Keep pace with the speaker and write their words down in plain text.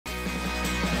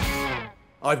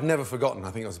I've never forgotten, I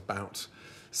think I was about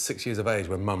 6 years of age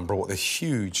when Mum brought this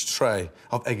huge tray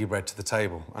of eggy bread to the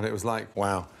table. And it was like,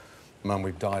 wow, Mum,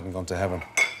 we've died and gone to heaven.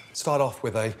 Start off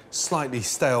with a slightly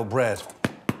stale bread,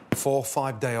 4 or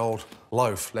 5 day old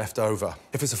loaf left over.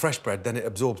 If it's a fresh bread, then it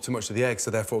absorbs too much of the egg, so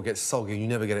therefore it gets soggy. You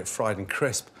never get it fried and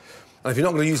crisp. And if you're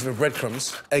not going to use it for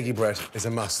breadcrumbs, eggy bread is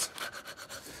a must.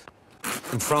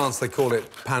 In France, they call it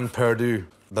pain perdu,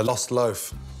 the lost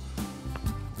loaf.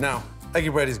 Now, eggy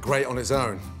bread is great on its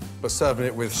own, but serving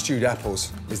it with stewed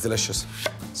apples is delicious.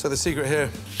 So the secret here,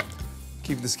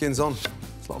 keeping the skins on.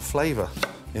 There's a lot of flavour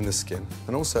in the skin,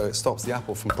 and also it stops the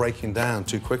apple from breaking down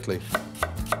too quickly.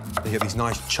 You get these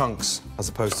nice chunks as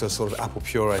opposed to a sort of apple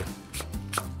puree.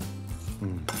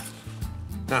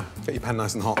 Now, get your pan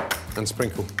nice and hot and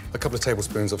sprinkle a couple of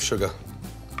tablespoons of sugar.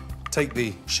 Take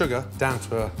the sugar down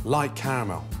to a light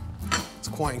caramel. It's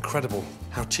quite incredible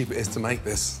how cheap it is to make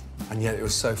this, and yet it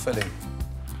was so filling.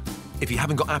 If you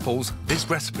haven't got apples, this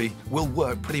recipe will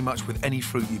work pretty much with any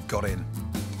fruit you've got in.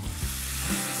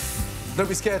 Don't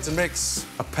be scared to mix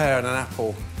a pear and an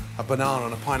apple, a banana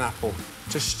and a pineapple.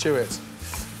 Just stew it.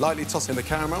 Lightly toss in the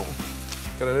caramel,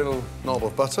 get a little knob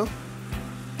of butter.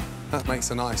 That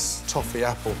makes a nice toffee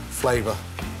apple flavour.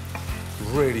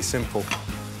 Really simple.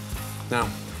 Now,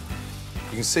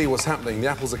 you can see what's happening. The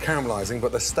apples are caramelising,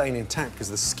 but they're staying intact because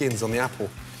the skin's on the apple.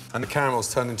 And the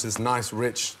caramel's turned into this nice,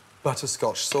 rich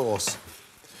butterscotch sauce.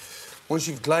 Once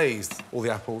you've glazed all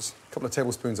the apples, a couple of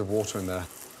tablespoons of water in there.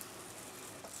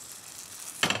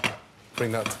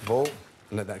 Bring that to the boil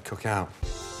and let that cook out.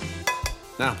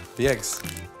 Now, the eggs.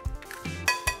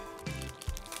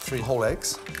 3 whole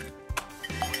eggs.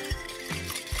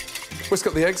 Whisk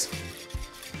up the eggs.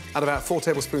 Add about 4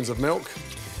 tablespoons of milk.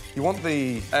 You want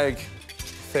the egg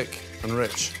thick and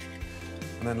rich.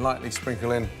 And then lightly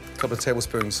sprinkle in a couple of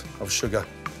tablespoons of sugar.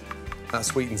 That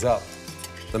sweetens up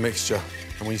the mixture.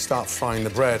 And when you start frying the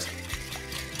bread,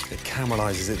 it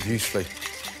caramelises it beautifully.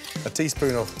 A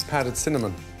teaspoon of powdered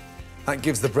cinnamon. That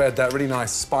gives the bread that really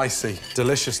nice, spicy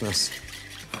deliciousness.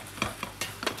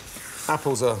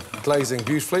 Apples are glazing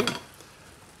beautifully.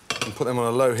 And put them on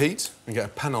a low heat and get a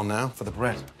pan on now for the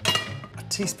bread. A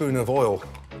teaspoon of oil.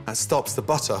 That stops the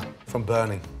butter from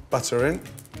burning. Butter in.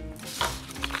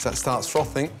 As that starts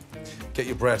frothing, get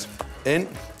your bread in.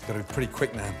 You've got to be pretty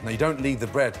quick now. Now, you don't leave the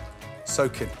bread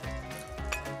soaking.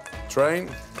 Drain.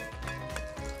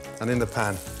 And in the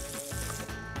pan.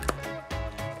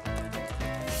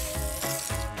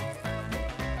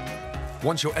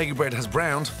 Once your eggy bread has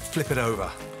browned, flip it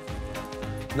over.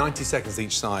 90 seconds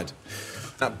each side.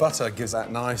 That butter gives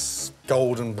that nice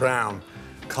golden brown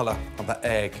colour of that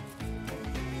egg.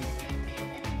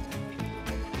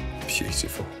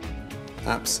 Beautiful.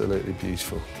 Absolutely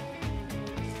beautiful.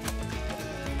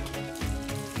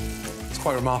 It's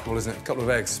quite remarkable, isn't it? A couple of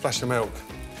eggs, splash of milk,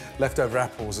 leftover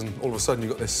apples, and all of a sudden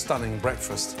you've got this stunning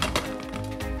breakfast.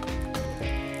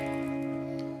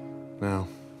 Now,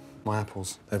 my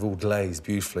apples, they've all glazed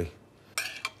beautifully.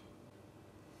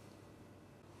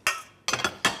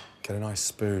 Get a nice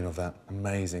spoon of that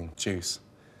amazing juice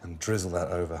and drizzle that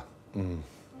over.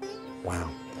 Wow.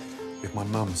 If my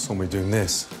mum saw me doing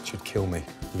this, she'd kill me.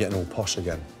 You're getting all posh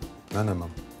again. No, no,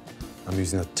 Mum. I'm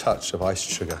using a touch of iced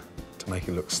sugar to make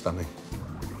it look stunning.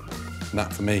 And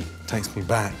that, for me, takes me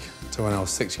back to when I was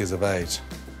 6 years of age.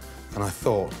 And I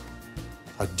thought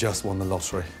I'd just won the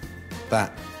lottery.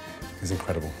 That is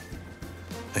incredible.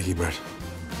 Eggy bread.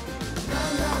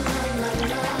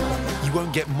 You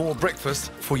won't get more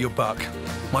breakfast for your buck.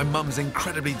 My mum's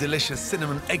incredibly delicious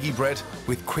cinnamon eggy bread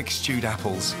with quick stewed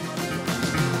apples.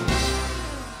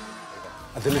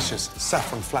 A delicious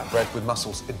saffron flatbread with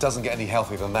mussels. It doesn't get any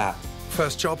healthier than that.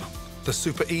 First job, the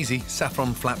super easy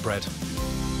saffron flatbread.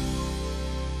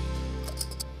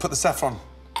 Put the saffron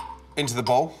into the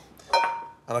bowl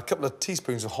and a couple of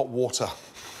teaspoons of hot water.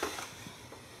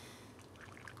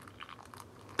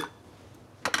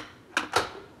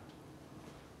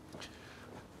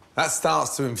 That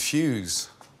starts to infuse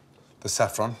the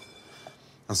saffron,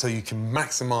 and so you can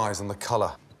maximise on the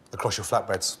colour across your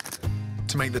flatbreads.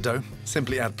 To make the dough,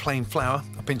 simply add plain flour,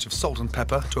 a pinch of salt and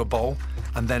pepper to a bowl,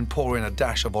 and then pour in a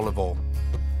dash of olive oil.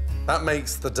 That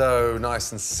makes the dough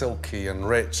nice and silky and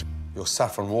rich. Your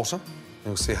saffron water,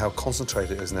 you'll see how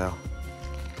concentrated it is now.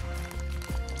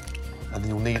 And then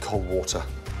you'll need cold water.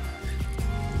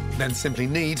 Then simply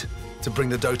knead to bring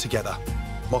the dough together.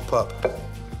 Mop up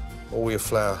all your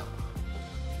flour.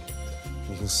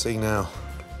 You can see now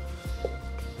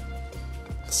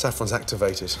the saffron's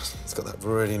activated. It's got that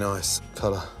really nice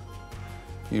colour.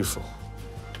 Beautiful.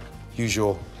 Use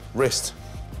your wrist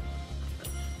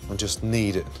and just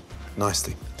knead it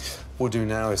nicely. What we'll do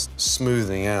now is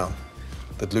smoothing out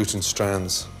the gluten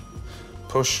strands.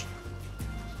 Push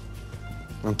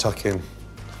and tuck in.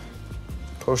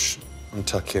 Push and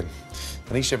tuck in.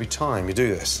 And each and every time you do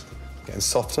this, getting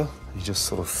softer, you just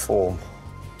sort of form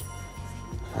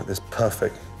like this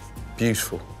perfect,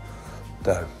 beautiful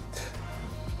dough.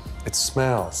 It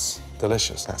smells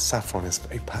delicious. That saffron is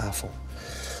very powerful.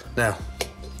 Now,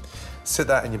 sit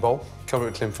that in your bowl, cover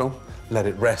it with cling film, let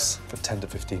it rest for 10 to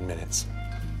 15 minutes.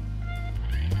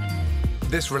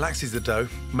 This relaxes the dough,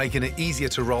 making it easier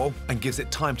to roll and gives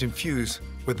it time to infuse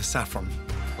with the saffron.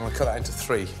 I'm gonna cut that into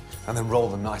 3 and then roll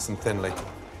them nice and thinly.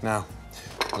 Now,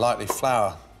 lightly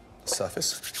flour the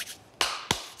surface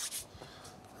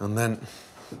and then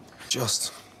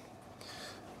just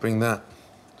bring that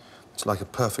to like a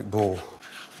perfect ball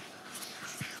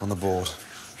on the board.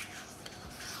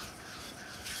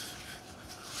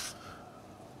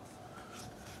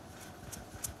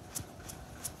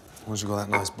 Once you've got that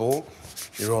nice ball,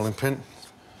 your rolling pin,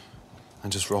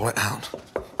 and just roll it out.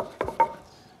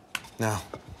 Now,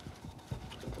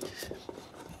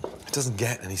 it doesn't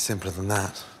get any simpler than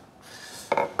that.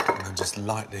 And then just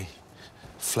lightly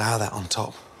flour that on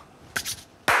top.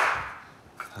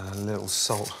 And a little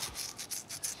salt.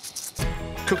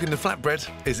 Cooking the flatbread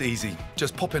is easy.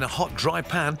 Just pop in a hot, dry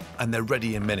pan and they're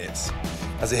ready in minutes.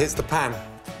 As it hits the pan,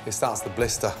 it starts to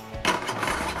blister.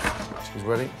 She's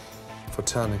ready for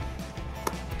turning.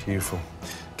 Beautiful.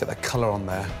 Get that colour on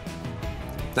there.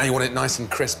 Now you want it nice and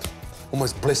crisp,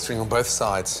 almost blistering on both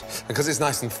sides. And because it's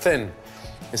nice and thin,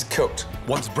 it's cooked.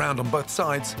 Once browned on both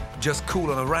sides, just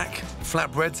cool on a rack.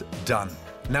 Flatbread's done.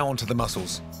 Now onto the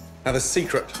mussels. Now the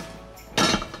secret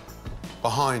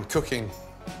behind cooking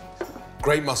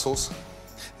great mussels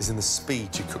is in the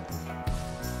speed you cook them.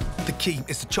 The key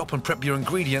is to chop and prep your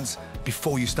ingredients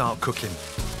before you start cooking.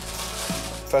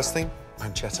 First thing,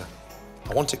 pancetta.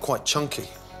 I want it quite chunky.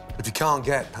 If you can't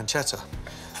get pancetta,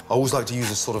 I always like to use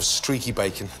a sort of streaky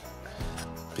bacon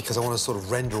because I want to sort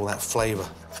of render all that flavour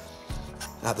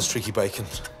out the streaky bacon.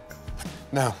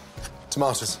 Now,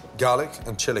 tomatoes, garlic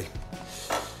and chilli.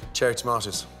 Cherry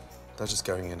tomatoes, they're just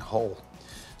going in whole.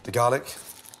 The garlic,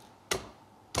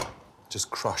 just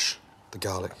crush the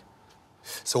garlic.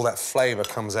 So all that flavour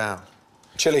comes out.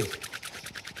 Chilli,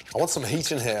 I want some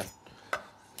heat in here.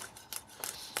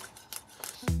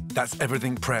 That's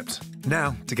everything prepped.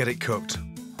 Now to get it cooked. A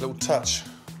little touch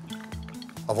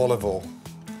of olive oil.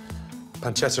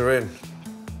 Pancetta in.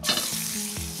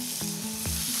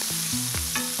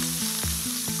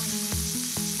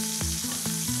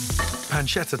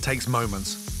 Pancetta takes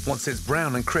moments. Once it's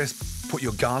brown and crisp, put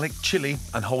your garlic, chilli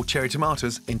and whole cherry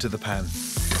tomatoes into the pan.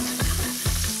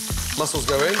 Mussels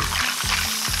go in.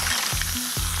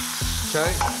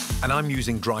 OK. And I'm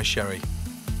using dry sherry.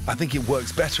 I think it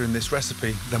works better in this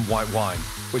recipe than white wine,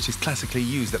 which is classically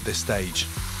used at this stage.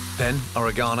 Then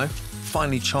oregano,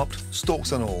 finely chopped,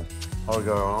 stalks and all.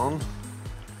 Oregano on.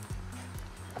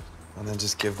 And then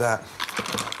just give that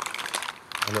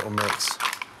a little mix.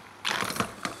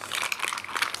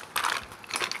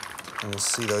 And you'll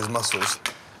see those mussels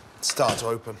start to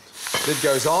open. Lid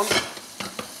goes on.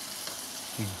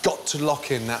 You've got to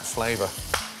lock in that flavour.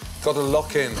 Got to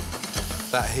lock in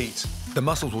that heat. The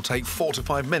mussels will take 4 to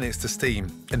 5 minutes to steam.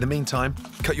 In the meantime,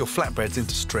 cut your flatbreads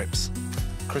into strips.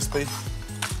 Crispy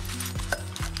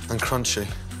and crunchy.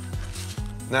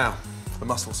 Now, the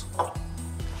mussels.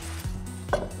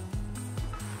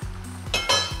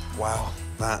 Wow,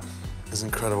 that is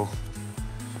incredible.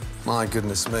 My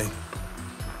goodness me.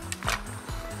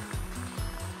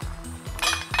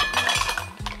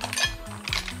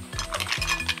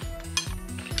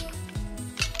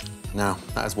 Now,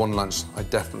 that is one lunch I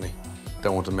definitely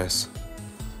don't want to miss.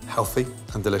 Healthy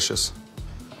and delicious.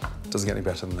 Doesn't get any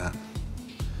better than that.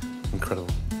 Incredible.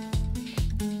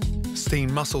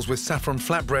 Steamed mussels with saffron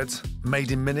flatbreads,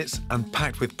 made in minutes and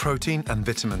packed with protein and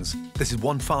vitamins. This is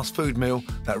one fast food meal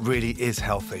that really is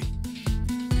healthy.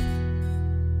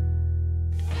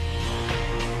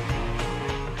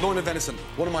 Loin of venison,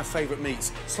 one of my favourite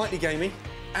meats. Slightly gamey,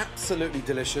 absolutely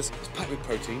delicious. It's packed with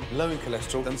protein, low in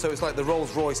cholesterol, and so it's like the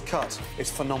Rolls-Royce cut. It's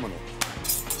phenomenal.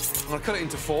 I'm gonna cut it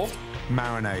into 4.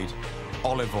 Marinade,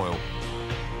 olive oil,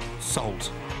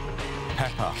 salt,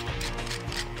 pepper.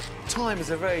 Thyme is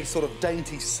a very sort of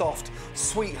dainty, soft,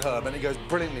 sweet herb, and it goes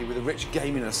brilliantly with the rich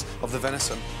gaminess of the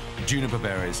venison. Juniper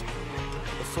berries.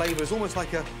 The flavour is almost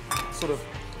like a sort of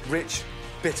rich,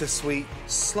 bittersweet,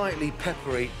 slightly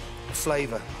peppery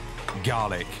flavour.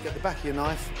 Garlic. Get the back of your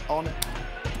knife on.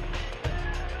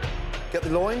 Get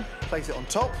the loin, place it on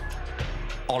top.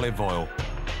 Olive oil.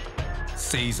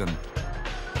 Season.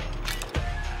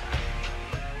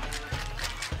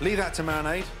 Leave that to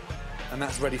marinade, and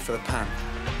that's ready for the pan.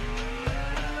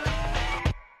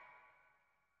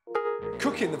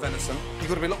 cooking the venison, you've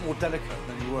got to be a lot more delicate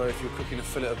than you were if you were cooking a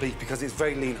fillet of beef because it's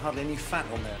very lean, hardly any fat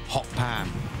on there. Hot pan.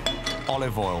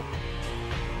 Olive oil.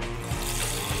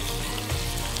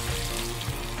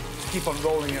 Just keep on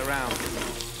rolling it around.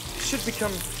 It should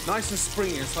become nice and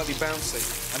springy and slightly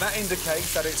bouncy. And that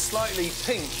indicates that it's slightly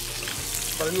pink,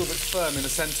 but a little bit firm in the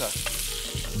centre.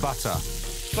 Butter.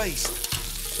 Baste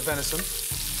the venison,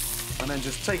 and then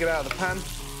just take it out of the pan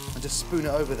and just spoon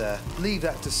it over there. Leave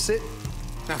that to sit.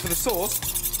 Now for the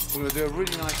sauce, we're going to do a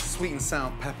really nice sweet and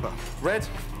sour pepper. Red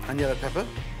and yellow pepper.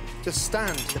 Just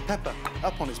stand the pepper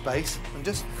up on its base and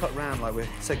just cut round like we're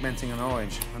segmenting an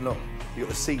orange. And look, you've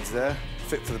got the seeds there,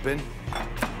 fit for the bin.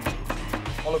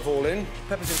 Olive oil in,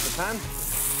 peppers into the pan,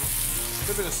 a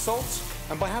little bit of salt,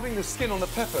 and by having the skin on the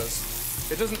peppers,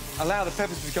 it doesn't allow the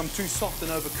peppers to become too soft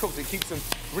and overcooked. It keeps them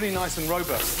really nice and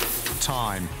robust.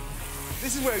 Thyme.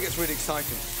 This is where it gets really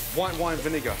exciting. White wine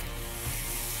vinegar.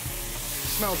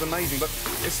 Smells amazing, but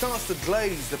it starts to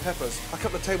glaze the peppers. A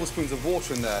couple of tablespoons of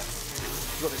water in there.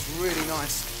 You've got this really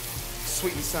nice,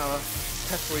 sweet and sour,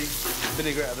 peppery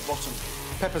vinaigrette at the bottom.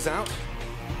 Peppers out.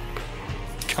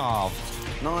 Carved.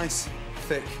 Nice,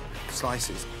 thick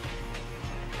slices.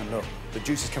 And look, the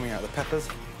juice is coming out of the peppers.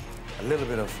 A little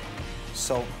bit of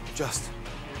salt, just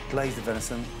glaze the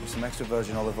venison with some extra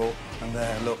virgin olive oil. And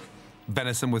there, look.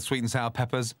 Venison with sweet and sour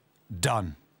peppers.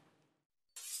 Done.